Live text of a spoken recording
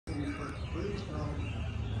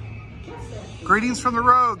Greetings from the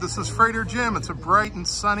road. This is Freighter Jim. It's a bright and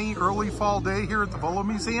sunny early fall day here at the Volo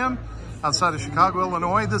Museum outside of Chicago,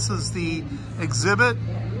 Illinois. This is the exhibit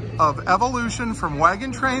of evolution from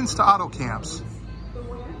wagon trains to auto camps.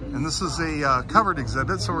 And this is a covered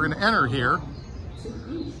exhibit, so we're going to enter here.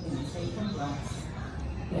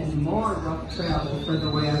 And more rough travel for the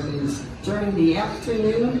wagons during the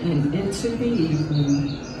afternoon and into the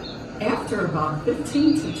evening. After about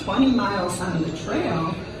 15 to 20 miles on the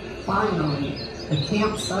trail, finally, the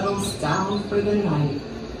camp settles down for the night.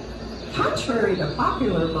 Contrary to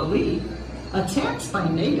popular belief, attacks by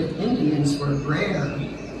native Indians were rare.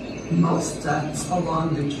 Most deaths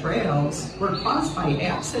along the trails were caused by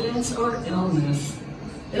accidents or illness.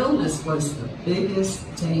 Illness was the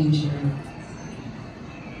biggest danger.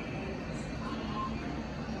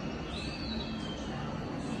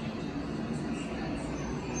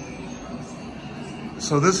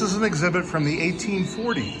 So this is an exhibit from the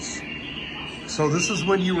 1840s. So this is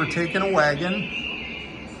when you were taking a wagon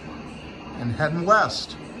and heading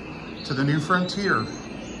west to the new frontier.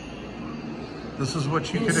 This is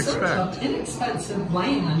what you could expect. In inexpensive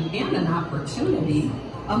land and an opportunity,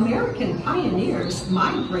 American pioneers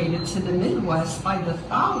migrated to the Midwest by the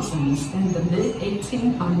thousands in the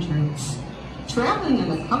mid-1800s. Traveling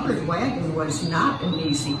in a covered wagon was not an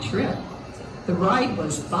easy trip. The ride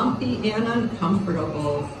was bumpy and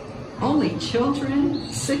uncomfortable. Only children,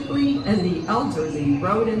 sickly, and the elderly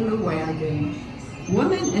rode in the wagon.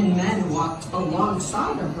 Women and men walked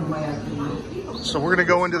alongside of the wagon. So we're going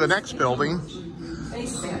to go into the next building. They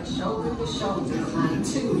sat shoulder to shoulder on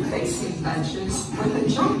two basic benches with a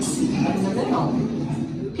jump seat in the middle.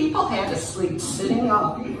 People had to sleep sitting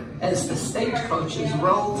up as the stagecoaches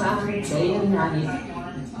rolled on day and night.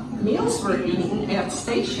 Meals were eaten at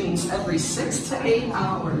stations every 6 to 8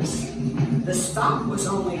 hours. The stop was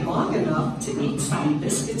only long enough to eat some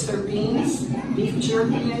biscuits or beans, beef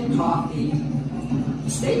jerky, and coffee.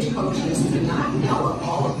 Stagecoaches did not gallop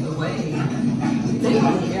all of the way. They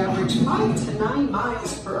only averaged 5 to 9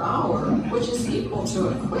 miles per hour, which is equal to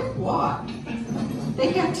a quick walk.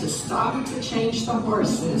 They had to stop to change the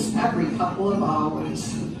horses every couple of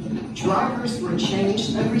hours. Drivers were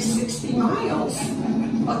changed every 60 miles.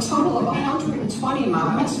 A total of 120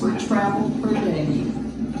 miles were traveled per day.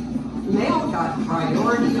 Mail got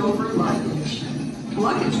priority over luggage.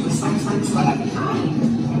 Luggage was sometimes left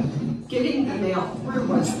behind. Getting the mail through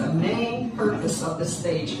was the main purpose of the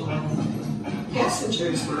stage ride.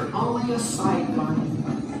 Passengers were only a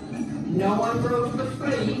sideline. No one rode for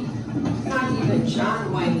free, not even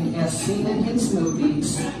John Wayne as seen in his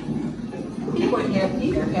movies. He would have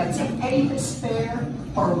either had to pay his fare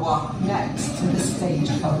or walk next to the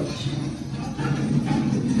stagecoach.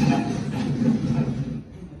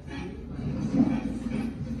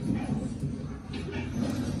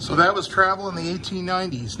 So that was travel in the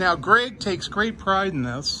 1890s. Now Greg takes great pride in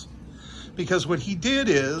this because what he did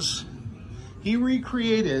is he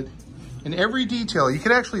recreated in every detail. You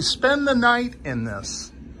could actually spend the night in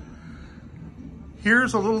this.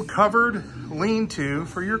 Here's a little covered lean-to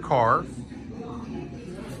for your car.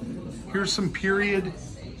 Here's some period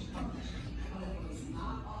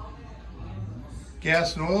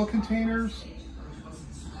gas and oil containers.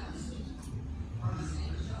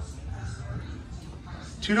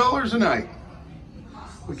 $2 a night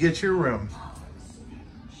will get you a room.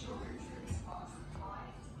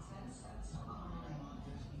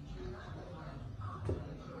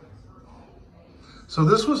 So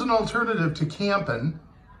this was an alternative to camping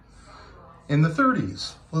in the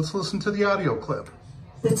 30s. Let's listen to the audio clip.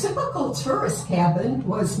 The typical tourist cabin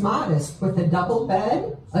was modest with a double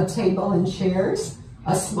bed, a table and chairs,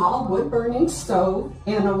 a small wood-burning stove,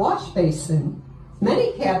 and a wash basin.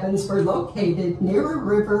 Many cabins were located near a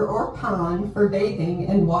river or pond for bathing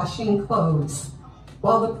and washing clothes.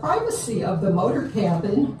 While the privacy of the motor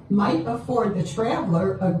cabin might afford the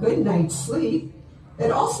traveler a good night's sleep,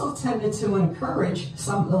 it also tended to encourage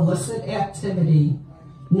some illicit activity.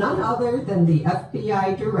 None other than the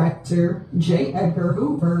FBI director, J. Edgar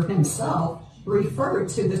Hoover himself, referred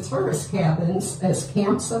to the tourist cabins as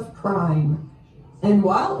camps of crime. And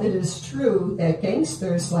while it is true that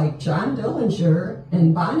gangsters like John Dillinger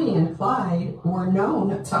and Bonnie and Clyde were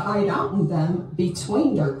known to hide out in them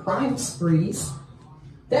between their crime sprees,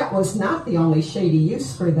 that was not the only shady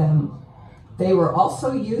use for them. They were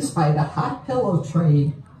also used by the hot pillow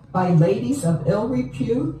trade, by ladies of ill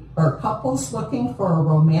repute or couples looking for a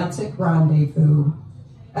romantic rendezvous.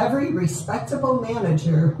 Every respectable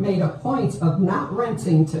manager made a point of not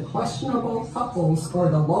renting to questionable couples or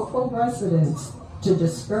the local residents to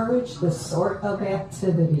discourage this sort of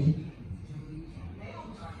activity.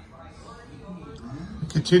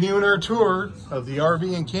 Continuing our tour of the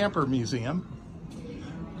RV and Camper Museum.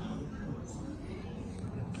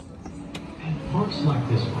 And parks like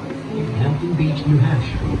this one in Hampton Beach, New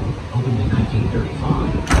Hampshire, opened in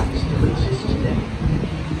 1935, still exists today.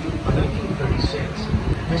 By 1936,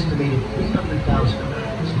 an estimated 300,000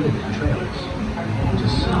 Americans lived in trailers. To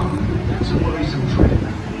some, that's a worrisome trend.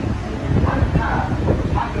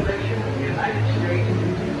 Population of the United States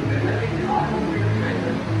has been living in automobile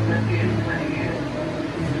trailers in 20 years.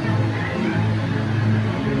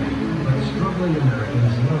 But struggling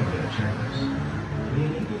Americans love their trailers. They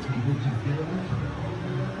enable people to get away from it all.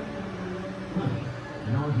 Money,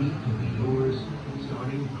 an RV can be yours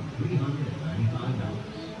starting from $395.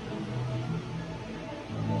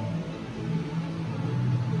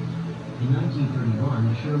 In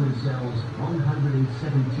 1931, Sherman sells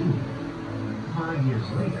 117. 5 years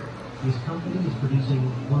later, his company is producing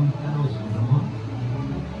 1,000 a month.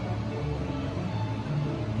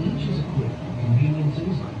 Each is equipped with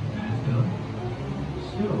conveniences like a bathtub,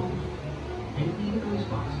 stove, and even ice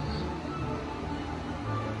boxes.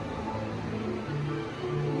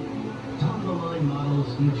 Top-of-the-line models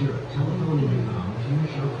feature a telephone intercom to your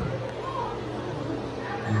chauffeur.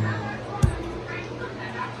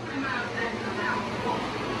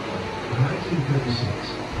 In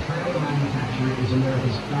 1936, trailer manufacture is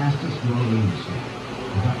America's fastest growing industry,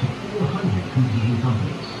 with up to 400 competing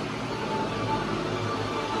companies.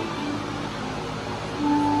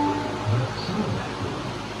 But some of that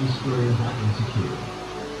growth is spurred by insecurity.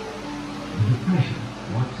 The Depression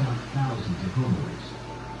wipes out thousands of homeowners.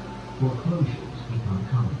 Foreclosures become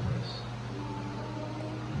commonplace.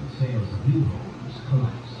 And sales of new homes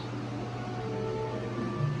collapse.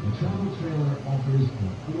 The travel trailer offers an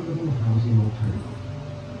affordable housing alternative.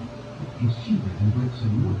 It's cheaper than bricks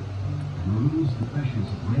and mortar and removes the pressures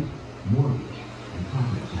of rent, mortgage, and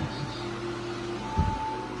property taxes.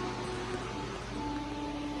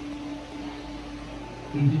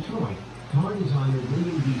 In Detroit, car designer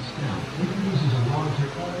William B. Stout introduces a larger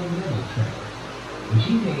all-metal trailer, which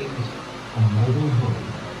he names a mobile home.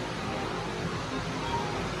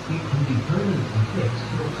 It can be permanently fixed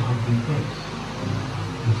to a concrete base.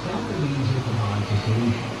 The Stout believes it provides a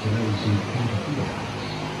solution to those who can't afford a house.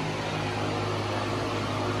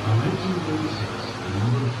 By 1936, the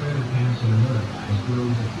number of trailer camps in America has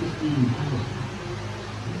grown to 15,000.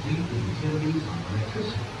 Complete with utilities like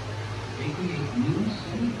electricity, they create new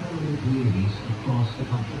semi-permanent communities across the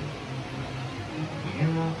country. The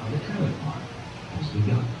era of the trailer park has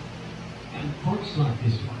begun. And parks like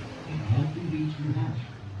this one in Hampton Beach, New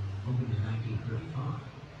Hampshire, opened in 1935,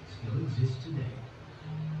 still exist today.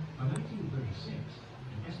 By 1936,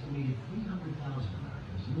 an estimated 300,000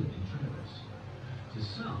 Americans lived in trailers. To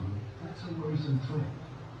some, that's a worrisome trend.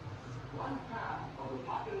 1/2 of the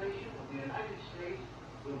population of the United States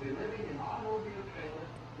will be living in automobile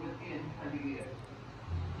trailers within 20 years.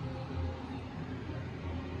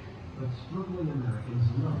 But struggling Americans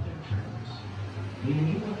love their trailers. They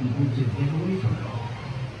enable people to get away from it all.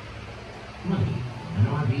 Money, an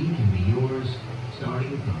RV can be yours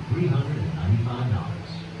starting from $395.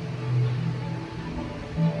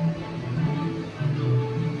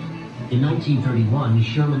 In 1931,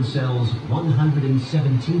 Sherman sells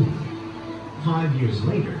 117. 5 years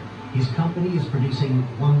later, his company is producing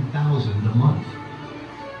 1,000 a month.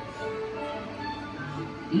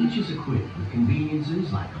 Each is equipped with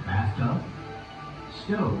conveniences like a bathtub,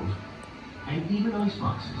 stove, and even ice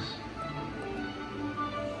boxes.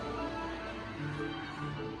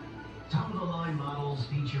 Top-of-the-line models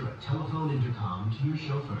feature a telephone intercom to your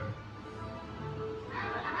chauffeur.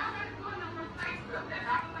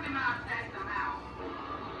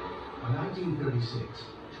 By 1936,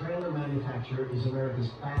 trailer manufacture is America's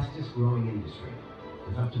fastest growing industry,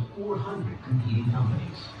 with up to 400 competing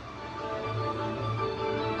companies.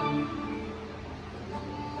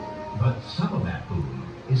 But some of that boom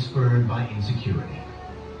is spurred by insecurity.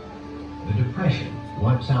 The Depression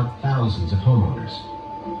wipes out thousands of homeowners.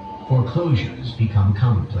 Foreclosures become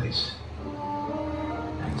commonplace.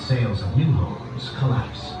 And sales of new homes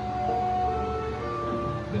collapse.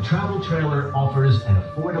 The travel trailer offers an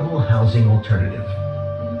affordable housing alternative.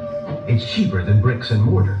 It's cheaper than bricks and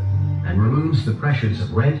mortar and removes the pressures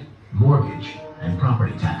of rent, mortgage, and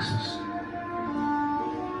property taxes.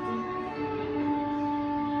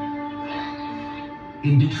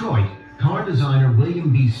 In Detroit, car designer William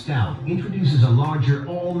B. Stout introduces a larger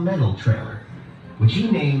all-metal trailer, which he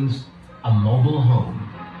names a mobile home.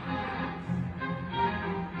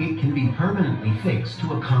 It can be permanently fixed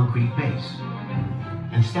to a concrete base,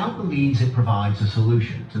 and Stout believes it provides a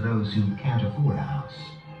solution to those who can't afford a house.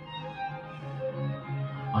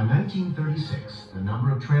 By By 1936, the number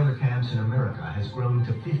of trailer camps in America has grown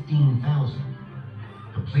to 15,000.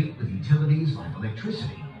 Complete with utilities like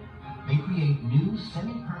electricity, they create new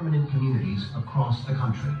semi-permanent communities across the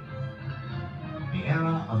country. The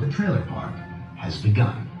era of the trailer park has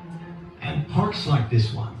begun. And parks like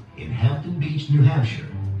this one in Hampton Beach, New Hampshire,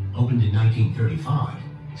 opened in 1935,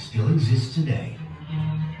 still exists today.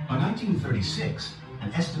 By 1936,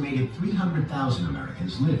 an estimated 300,000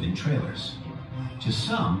 Americans live in trailers. To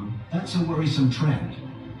some, that's a worrisome trend.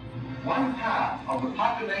 1/2 of the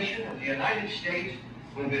population of the United States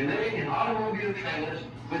will be living in automobile trailers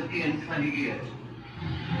within 20 years.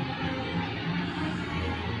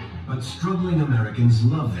 But struggling Americans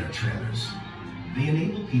love their trailers. They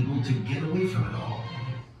enable people to get away from it all.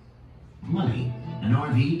 Money, an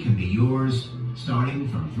RV can be yours starting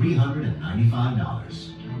from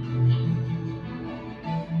 $395.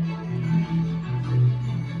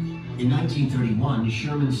 In 1931,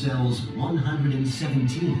 Sherman sells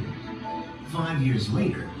 117. 5 years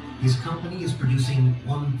later, his company is producing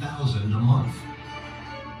 1,000 a month.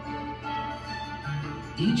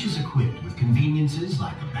 Each is equipped with conveniences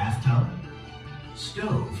like a bathtub,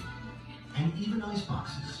 stove, and even ice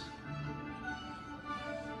boxes.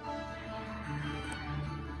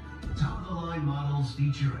 Top-of-the-line models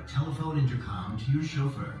feature a telephone intercom to your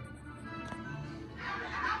chauffeur.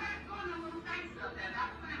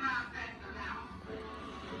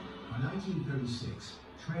 By 1936,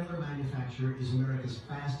 trailer manufacture is America's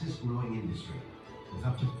fastest growing industry, with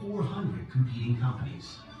up to 400 competing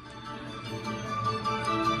companies.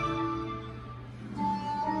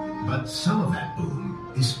 But some of that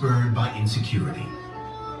boom is spurred by insecurity.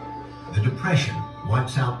 The Depression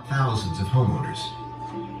wipes out thousands of homeowners.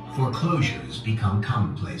 Foreclosures become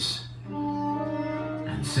commonplace.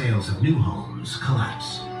 And sales of new homes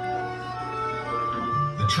collapse.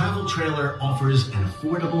 The travel trailer offers an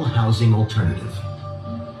affordable housing alternative.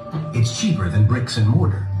 It's cheaper than bricks and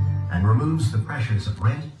mortar and removes the pressures of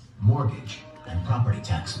rent, mortgage, and property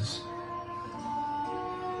taxes.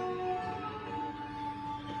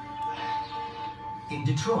 In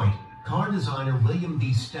Detroit, car designer William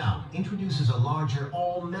B. Stout introduces a larger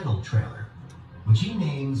all-metal trailer, which he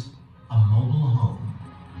names a mobile home.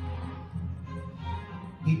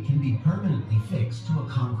 It can be permanently fixed to a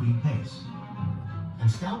concrete base, and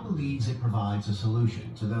Stout believes it provides a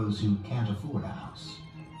solution to those who can't afford a house.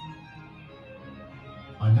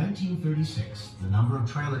 By 1936, the number of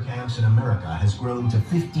trailer camps in America has grown to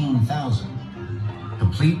 15,000.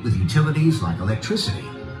 Complete with utilities like electricity,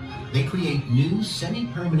 they create new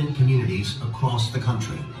semi-permanent communities across the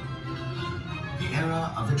country. The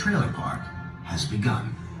era of the trailer park has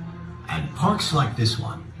begun. And parks like this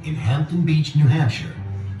one in Hampton Beach, New Hampshire,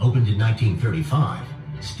 opened in 1935,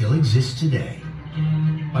 still exist today.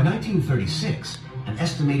 By 1936, an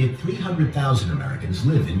estimated 300,000 Americans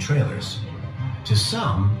live in trailers. To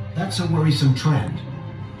some, that's a worrisome trend.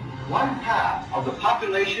 1/2 of the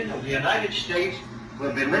population of the United States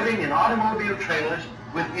will be living in automobile trailers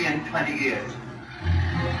within 20 years.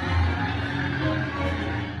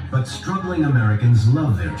 But struggling Americans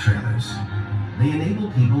love their trailers. They enable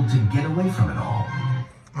people to get away from it all.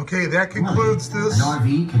 Okay, that concludes this An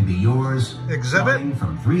RV can be yours exhibit starting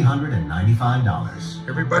from $395.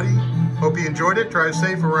 Everybody, hope you enjoyed it. Drive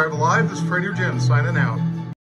safe, arrive alive. This is Trader Jim signing out.